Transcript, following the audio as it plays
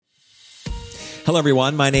Hello,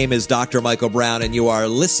 everyone. My name is Dr. Michael Brown, and you are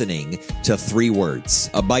listening to 3 Words,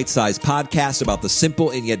 a bite-sized podcast about the simple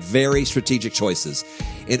and yet very strategic choices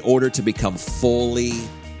in order to become fully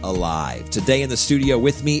alive. Today in the studio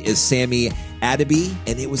with me is Sammy Adaby,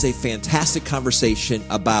 and it was a fantastic conversation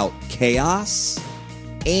about chaos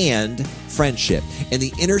and friendship and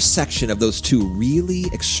the intersection of those two really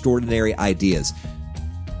extraordinary ideas.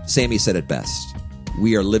 Sammy said it best.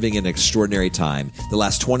 We are living in an extraordinary time. The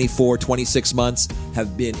last 24, 26 months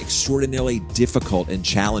have been extraordinarily difficult and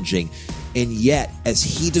challenging. And yet, as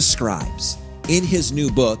he describes in his new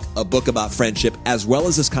book, a book about friendship, as well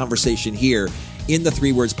as this conversation here in the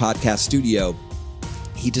 3 Words podcast studio,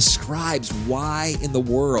 he describes why in the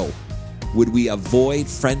world would we avoid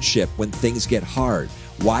friendship when things get hard?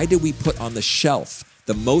 Why do we put on the shelf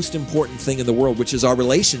the most important thing in the world, which is our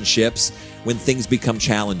relationships, when things become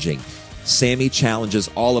challenging? Sammy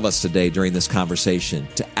challenges all of us today during this conversation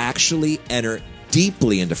to actually enter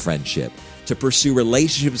deeply into friendship, to pursue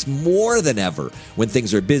relationships more than ever when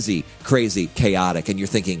things are busy, crazy, chaotic, and you're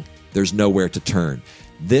thinking there's nowhere to turn.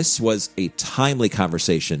 This was a timely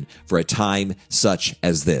conversation for a time such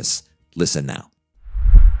as this. Listen now.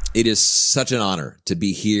 It is such an honor to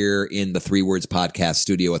be here in the 3 Words podcast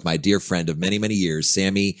studio with my dear friend of many, many years,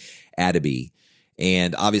 Sammy Adaby.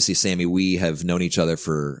 And obviously, Sammy, we have known each other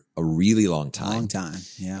for a really long time. Long time,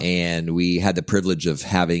 yeah. And we had the privilege of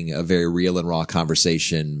having a very real and raw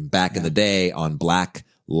conversation back in the day on Black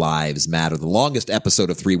Lives Matter, the longest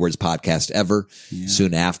episode of 3 Words podcast ever,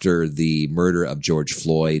 soon after the murder of George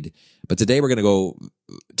Floyd. But today we're going to go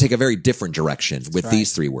take a very different direction with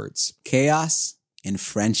these 3 words. Chaos and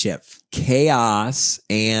friendship. Chaos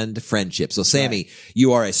and friendship. So, Sammy,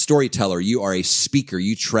 you are a storyteller. You are a speaker.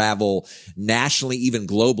 You travel nationally, even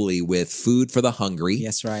globally, with Food for the Hungry.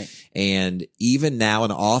 Yes, right. And even now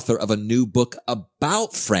an author of a new book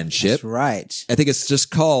about friendship. That's right. I think it's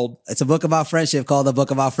just called... It's a book about friendship called The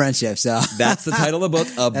Book About Friendship. So that's the title of the book,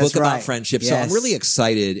 A Book About Friendship. Yes. So I'm really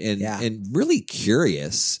excited and really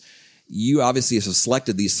curious. You obviously have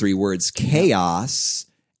selected these 3 words, chaos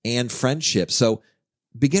and friendship. So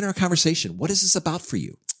begin our conversation. What is this about for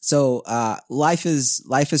you? So, life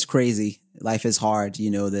is crazy. Life is hard.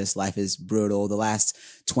 You know this. Life is brutal. The last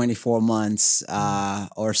 24 months,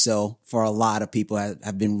 or so for a lot of people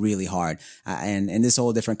have been really hard. And this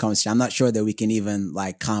whole different conversation, I'm not sure that we can even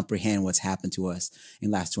comprehend what's happened to us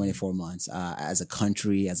in the last 24 months, as a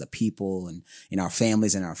country, as a people, and in our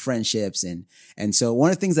families and our friendships. And so one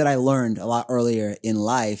of the things that I learned a lot earlier in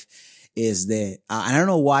life is that, I don't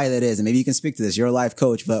know why that is, and maybe you can speak to this, you're a life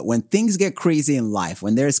coach, but when things get crazy in life,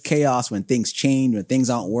 when there's chaos, when things change, when things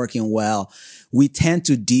aren't working well, we tend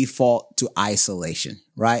to default to isolation,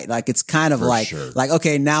 right? It's kind of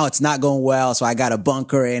okay, now it's not going well, so I got to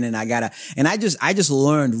bunker in and I just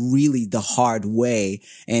learned really the hard way.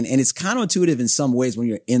 And it's counterintuitive in some ways when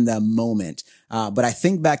you're in that moment. But I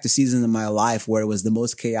think back to seasons in my life where it was the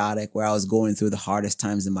most chaotic, where I was going through the hardest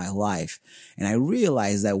times in my life. And I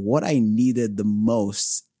realized that what I needed the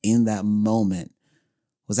most in that moment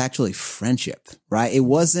was actually friendship, right? It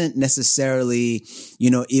wasn't necessarily,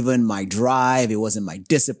 even my drive. It wasn't my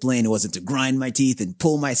discipline. It wasn't to grind my teeth and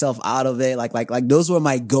pull myself out of it. Like those were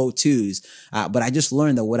my go-tos. But I just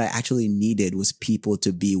learned that what I actually needed was people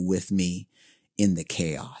to be with me in the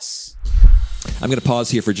chaos. I'm going to pause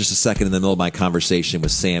here for just a second in the middle of my conversation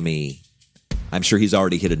with Sammy. I'm sure he's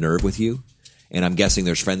already hit a nerve with you. And I'm guessing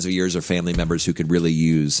there's friends of yours or family members who could really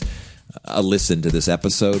use a listen to this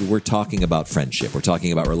episode. We're talking about friendship. We're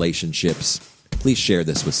talking about relationships. Please share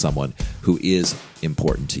this with someone who is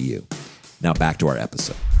important to you. Now back to our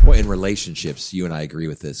episode. Well, in relationships, you and I agree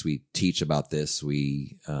with this. We teach about this.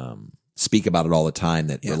 We speak about it all the time,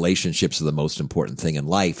 that relationships are the most important thing in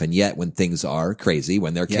life. And yet when things are crazy,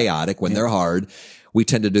 when they're chaotic, when they're hard, we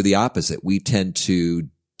tend to do the opposite. We tend to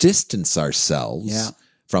distance ourselves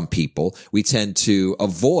from people. We tend to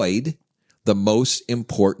avoid the most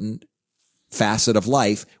important facet of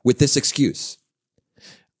life with this excuse.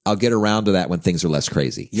 I'll get around to that when things are less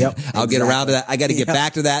crazy. I'll get around to that. I got to get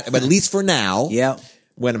back to that, but at least for now.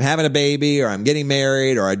 When I'm having a baby or I'm getting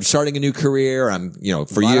married or I'm starting a new career, I'm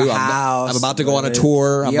about to go on a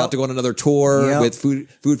tour. I'm about to go on another tour with Food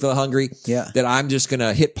for the Hungry. That I'm just going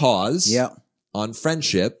to hit pause on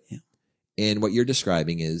friendship. And what you're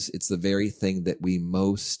describing is it's the very thing that we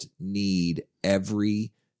most need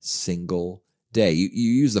every single day. You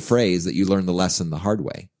use the phrase that you learned the lesson the hard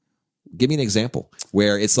way. Give me an example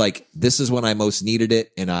where it's like, this is when I most needed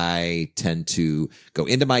it, and I tend to go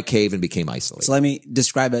into my cave and became isolated. So let me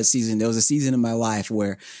describe a season. There was a season in my life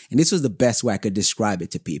where, and this was the best way I could describe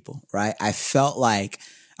it to people, right? I felt like,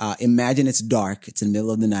 imagine it's dark, it's in the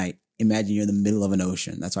middle of the night, imagine you're in the middle of an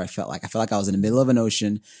ocean. That's what I felt like. I felt like I was in the middle of an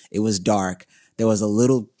ocean. It was dark. There was a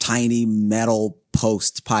little tiny metal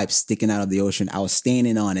post pipe sticking out of the ocean. I was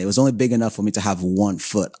standing on it. It was only big enough for me to have 1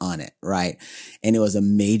 foot on it, right? And it was a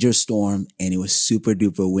major storm and it was super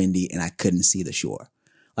duper windy and I couldn't see the shore.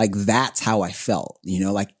 Like that's how I felt,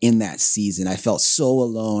 like in that season. I felt so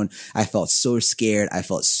alone. I felt so scared. I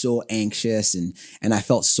felt so anxious and I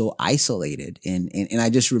felt so isolated. And I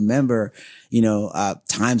just remember,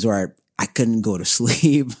 times where I couldn't go to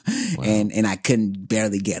sleep. Wow. and I couldn't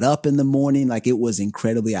barely get up in the morning. Like it was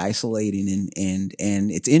incredibly isolating. And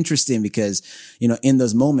it's interesting because, in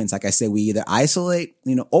those moments, like I said, we either isolate,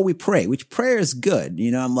 or we pray, which prayer is good.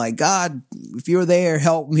 I'm like, God, if you're there,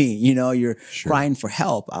 help me. You're crying for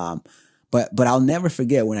help. But I'll never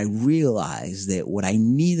forget when I realized that what I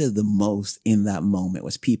needed the most in that moment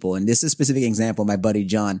was people. And this is a specific example, my buddy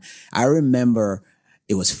John. I remember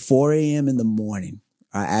it was 4 a.m. in the morning.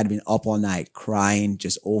 I had been up all night crying,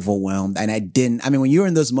 just overwhelmed. And when you're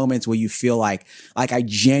in those moments where you feel like I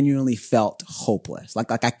genuinely felt hopeless,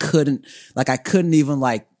 like I couldn't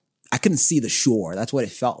see the shore. That's what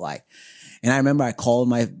it felt like. And I remember I called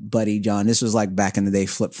my buddy John. This was like back in the day,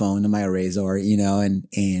 flip phone to my Razor, and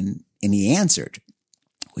he answered,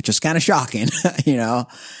 which was kind of shocking,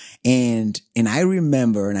 and I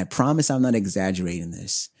remember, and I promise I'm not exaggerating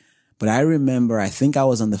this, but I remember, I think I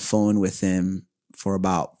was on the phone with him for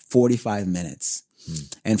about 45 minutes.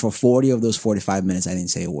 And for 40 of those 45 minutes, I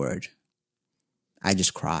didn't say a word. I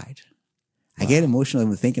just cried. Wow. I get emotional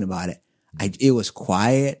when thinking about it. It was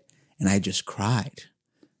quiet and I just cried.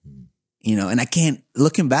 And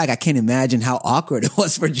looking back, I can't imagine how awkward it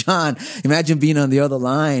was for John. Imagine being on the other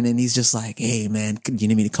line and he's just like, hey man, do you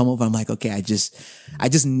need me to come over? I'm like, okay, I just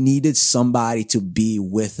needed somebody to be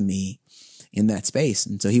with me in that space.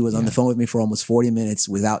 And so he was on the phone with me for almost 40 minutes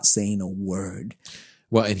without saying a word.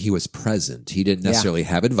 Well, and he was present. He didn't necessarily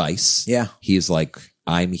have advice. Yeah. He's like,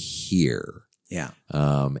 I'm here. Yeah.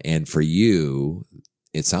 And for you,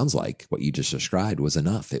 it sounds like what you just described was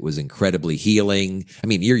enough. It was incredibly healing. I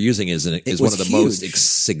mean, you're using it as one of the most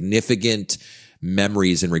significant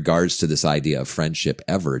memories in regards to this idea of friendship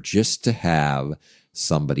ever, just to have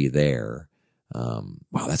somebody there.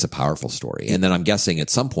 Wow, that's a powerful story. And then I'm guessing at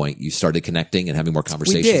some point you started connecting and having more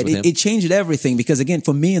conversations with him. It changed everything because again,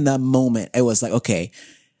 for me in that moment, it was like, okay,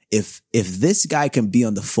 if this guy can be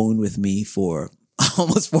on the phone with me for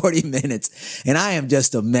almost 40 minutes and I am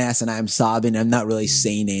just a mess and I'm sobbing, I'm not really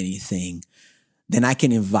saying anything, then I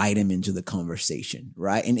can invite him into the conversation,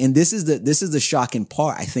 right? And this is the shocking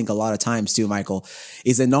part, I think a lot of times too, Michael,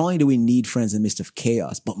 is that not only do we need friends in the midst of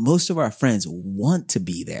chaos, but most of our friends want to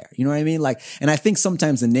be there. You know what I mean? Like, and I think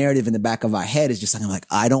sometimes the narrative in the back of our head is just something like,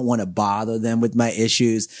 I don't want to bother them with my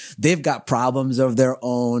issues. They've got problems of their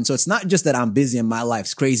own. So it's not just that I'm busy and my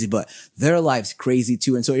life's crazy, but their life's crazy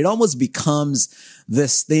too. And so it almost becomes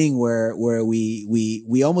this thing where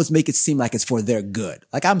we almost make it seem like it's for their good.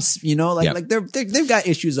 Like like they've got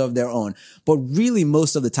issues of their own, but really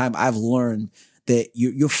most of the time I've learned that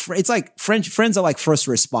it's like friends are like first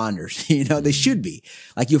responders. They should be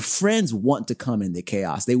like your friends want to come in the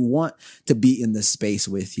chaos. They want to be in the space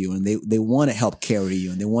with you and they want to help carry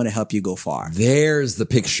you and they want to help you go far. There's the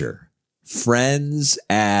picture. Friends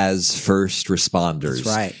as first responders.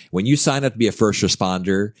 That's right. When you sign up to be a first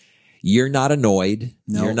responder, you're not annoyed.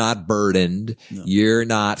 No. You're not burdened. No. You're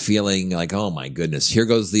not feeling like, oh my goodness, here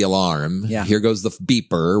goes the alarm. Yeah. Here goes the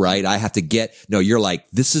beeper, right? I have to no, you're like,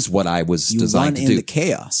 this is what I was designed to do. You run in the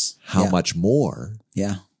chaos. How much more?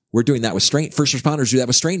 Yeah. We're doing that with first responders do that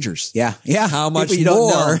with strangers. Yeah. Yeah. How much People more?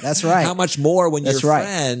 You don't know. That's right. How much more when your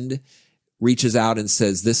friend reaches out and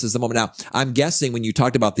says, this is the moment. Now, I'm guessing when you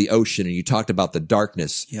talked about the ocean and you talked about the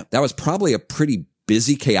darkness, that was probably a pretty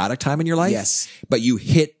busy, chaotic time in your life. Yes. But you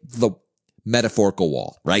hit the metaphorical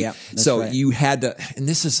wall, right? Yeah, so you had to, and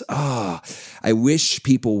this is, I wish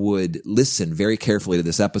people would listen very carefully to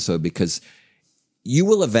this episode because you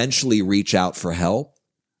will eventually reach out for help.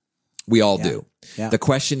 We all do. Yeah. The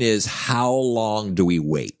question is, how long do we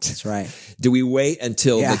wait? That's right. Do we wait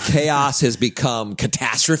until the chaos has become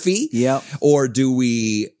catastrophe? Yep. Or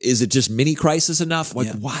is it just mini crisis enough?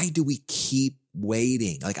 Like, why do we keep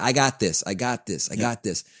waiting? Like, I got this. I got this.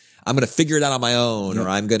 I'm going to figure it out on my own, or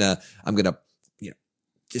I'm going to,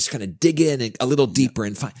 just kind of dig in a little deeper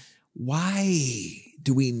and find, why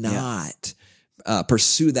do we not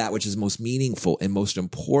pursue that which is most meaningful and most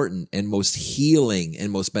important and most healing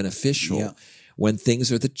and most beneficial when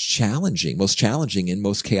things are most challenging and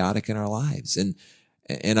most chaotic in our lives?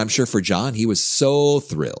 And I'm sure for John, he was so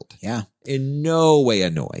thrilled. Yeah. In no way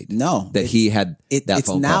annoyed. No. That he had that phone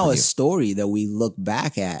call. It's now a story that we look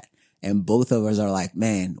back at And both of us are like,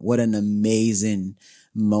 man, what an amazing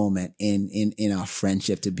moment in our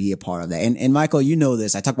friendship to be a part of that. And Michael, you know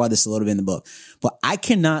this, I talk about this a little bit in the book, but I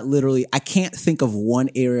can't think of one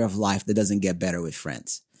area of life that doesn't get better with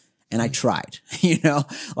friends. And I tried,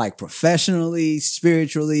 like professionally,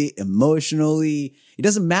 spiritually, emotionally. It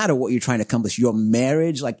doesn't matter what you're trying to accomplish. Your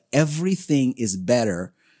marriage, like everything is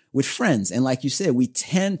better with friends. And like you said, we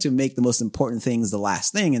tend to make the most important things the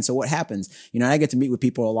last thing. And so what happens, I get to meet with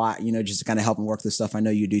people a lot, just to kind of help them work through stuff. I know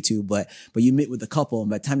you do too, but you meet with a couple, and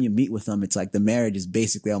by the time you meet with them, it's like the marriage is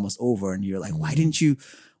basically almost over. And you're like, why didn't you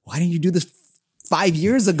do this 5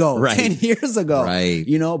 years ago, right. 10 years ago, right.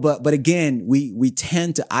 But again, we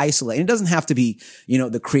tend to isolate, and it doesn't have to be,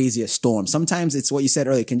 the craziest storm. Sometimes it's what you said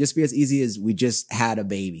earlier. It can just be as easy as we just had a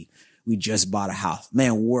baby. We just bought a house.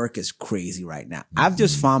 Man, work is crazy right now. I've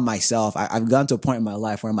just found myself, I've gotten to a point in my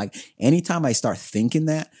life where I'm like, anytime I start thinking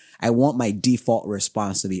that, I want my default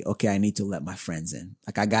response to be, okay, I need to let my friends in.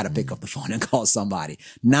 Like, I got to pick up the phone and call somebody.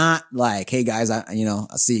 Not like, hey guys, I'll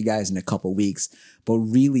see you guys in a couple weeks, but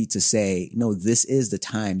really to say, no, this is the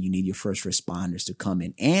time you need your first responders to come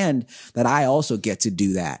in, and that I also get to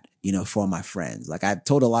do that, for my friends. Like, I've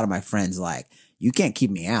told a lot of my friends, like, you can't keep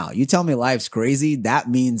me out. You tell me life's crazy. That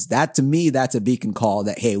means that, to me, that's a beacon call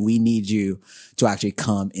that, hey, we need you to actually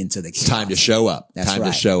come into the chaos. It's time to show up. That's time right.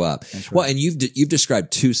 to show up. That's right. Well, and you've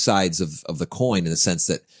described two sides of the coin, in the sense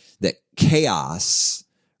that chaos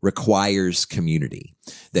requires community,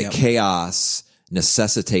 that Yep. chaos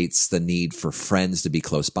necessitates the need for friends to be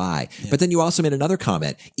close by. Yeah. But then you also made another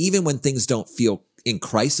comment, even when things don't feel in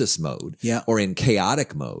crisis mode Yeah. or in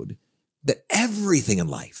chaotic mode, that everything in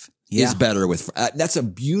life Yeah. is better with, that's a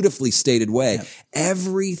beautifully stated way. Yeah.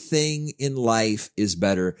 Everything in life is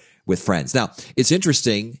better with friends. Now, it's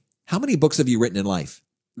interesting. How many books have you written in life?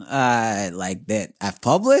 Like that I've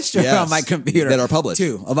published or Yes, on my computer? that are published.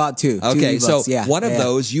 About two. Okay, Two so ebooks. Yeah, one of yeah.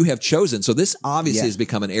 those you have chosen. So this obviously Yeah. has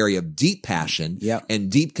become an area of deep passion Yep. and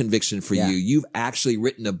deep conviction for Yeah. you. You've actually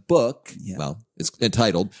written a book. Yeah. Well, it's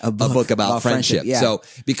entitled A book about friendship. yeah. So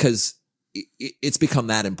because it's become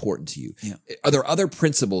that important to you. Yeah. Are there other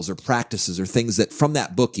principles or practices or things that from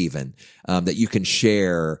that book even that you can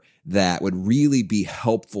share that would really be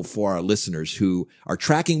helpful for our listeners who are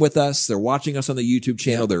tracking with us? They're watching us on the YouTube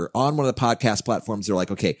channel. Yeah. They're on one of the podcast platforms. They're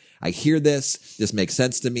like, okay, I hear this. This makes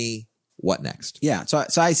sense to me. What next? Yeah. So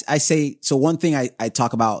I say, one thing I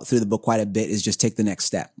talk about through the book quite a bit is just take the next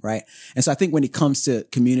step. Right. And so I think when it comes to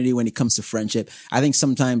community, when it comes to friendship, I think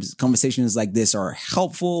sometimes conversations like this are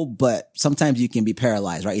helpful, but sometimes you can be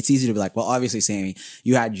paralyzed, right? It's easy to be like, well, obviously, Sammy,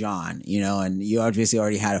 you had John, and you obviously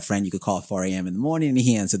already had a friend you could call at 4 a.m. in the morning and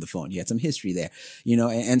he answered the phone. You had some history there,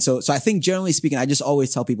 and so I think generally speaking, I just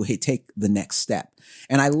always tell people, hey, take the next step.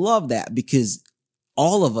 And I love that because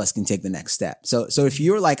all of us can take the next step. So if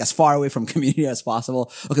you're like as far away from community as possible,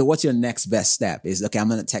 okay, what's your next best step? Is, okay, I'm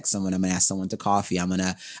going to text someone. I'm going to ask someone to coffee. I'm going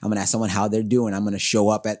to ask someone how they're doing. I'm going to show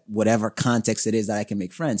up at whatever context it is that I can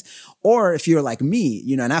make friends. Or if you're like me,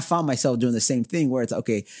 and I found myself doing the same thing where it's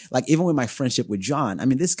okay, like even with my friendship with John, I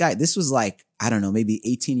mean, this was like, I don't know, maybe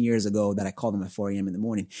 18 years ago that I called him at 4 a.m. in the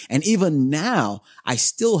morning. And even now, I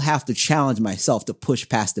still have to challenge myself to push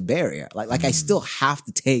past the barrier. Like I still have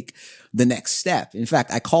to take the next step. In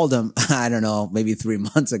fact, I called him, I don't know, maybe 3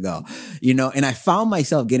 months ago, and I found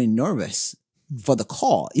myself getting nervous for the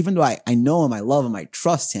call, even though I know him, I love him, I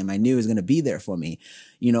trust him, I knew he was going to be there for me,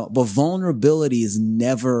 but vulnerability is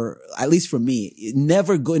never, at least for me, it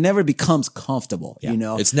never becomes comfortable,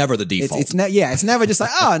 It's never the default. It's never just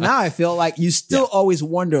like, oh, now I feel like you still always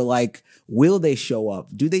wonder, like, will they show up?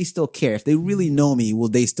 Do they still care? If they really know me, will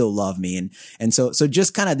they still love me? And so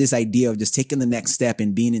just kind of this idea of just taking the next step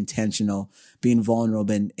and being intentional, being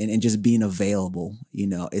vulnerable and just being available,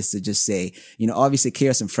 is to just say, obviously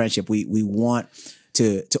chaos and friendship, we want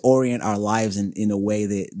to orient our lives in a way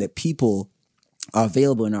that people are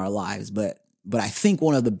available in our lives. But I think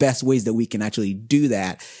one of the best ways that we can actually do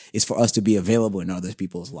that is for us to be available in other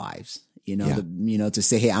people's lives. To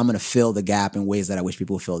say, hey, I'm going to fill the gap in ways that I wish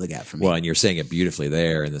people would fill the gap for me. Well, and you're saying it beautifully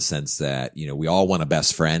there in the sense that, we all want a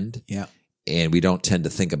best friend. Yeah. And we don't tend to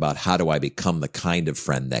think about how do I become the kind of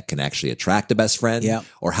friend that can actually attract a best friend? Yeah.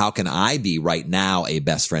 Or how can I be right now a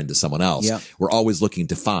best friend to someone else? Yeah. We're always looking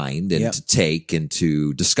to find and Yeah. to take and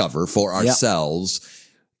to discover for ourselves.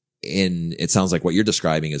 And it sounds like what you're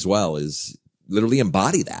describing as well is literally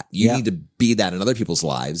embody that. You Yeah. need to be that in other people's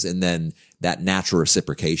lives. And then that natural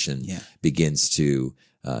reciprocation begins to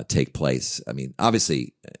take place. I mean,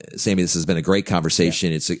 obviously, Sammy, this has been a great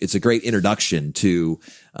conversation. Yeah. It's a great introduction to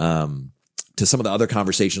to some of the other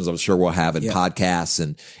conversations I'm sure we'll have in podcasts.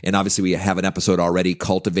 And obviously we have an episode already,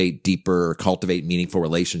 Cultivate Meaningful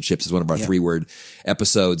Relationships is one of our 3-word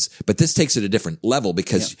episodes. But this takes it a different level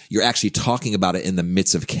because you're actually talking about it in the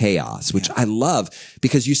midst of chaos, which I love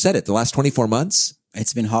because you said it, the last 24 months.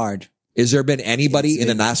 It's been hard. Is there been anybody in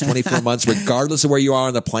the last 24 months, regardless of where you are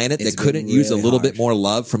on the planet, that couldn't use a little bit more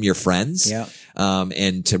love from your friends? Yeah.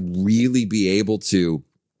 And to really be able to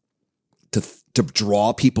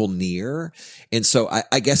draw people near. And so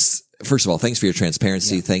I guess, first of all, thanks for your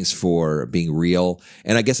transparency. Yeah. Thanks for being real.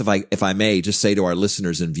 And I guess if I may just say to our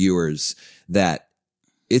listeners and viewers that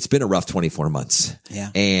it's been a rough 24 months. Yeah.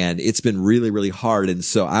 And it's been really, really hard. And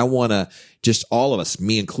so I want to just all of us,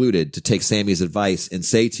 me included, to take Sammy's advice and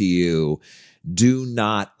say to you, do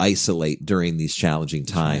not isolate during these challenging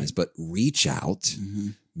times, but reach out,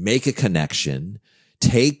 make a connection,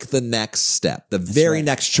 take the next step. The very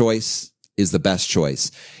next choice is the best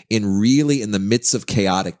choice in the midst of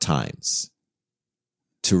chaotic times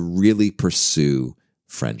to really pursue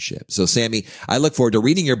friendship. So Sammy, I look forward to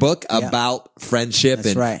reading your book about friendship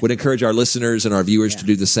would encourage our listeners and our viewers to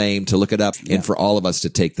do the same, to look it up and for all of us to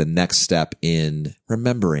take the next step in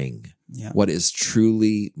remembering what is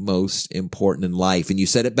truly most important in life. And you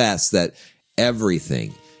said it best that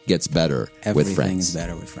everything gets better with friends. Everything is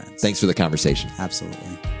better with friends. Thanks for the conversation.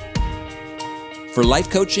 Absolutely. For life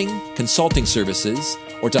coaching, consulting services,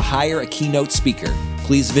 or to hire a keynote speaker,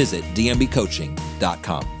 please visit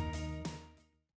dmbcoaching.com.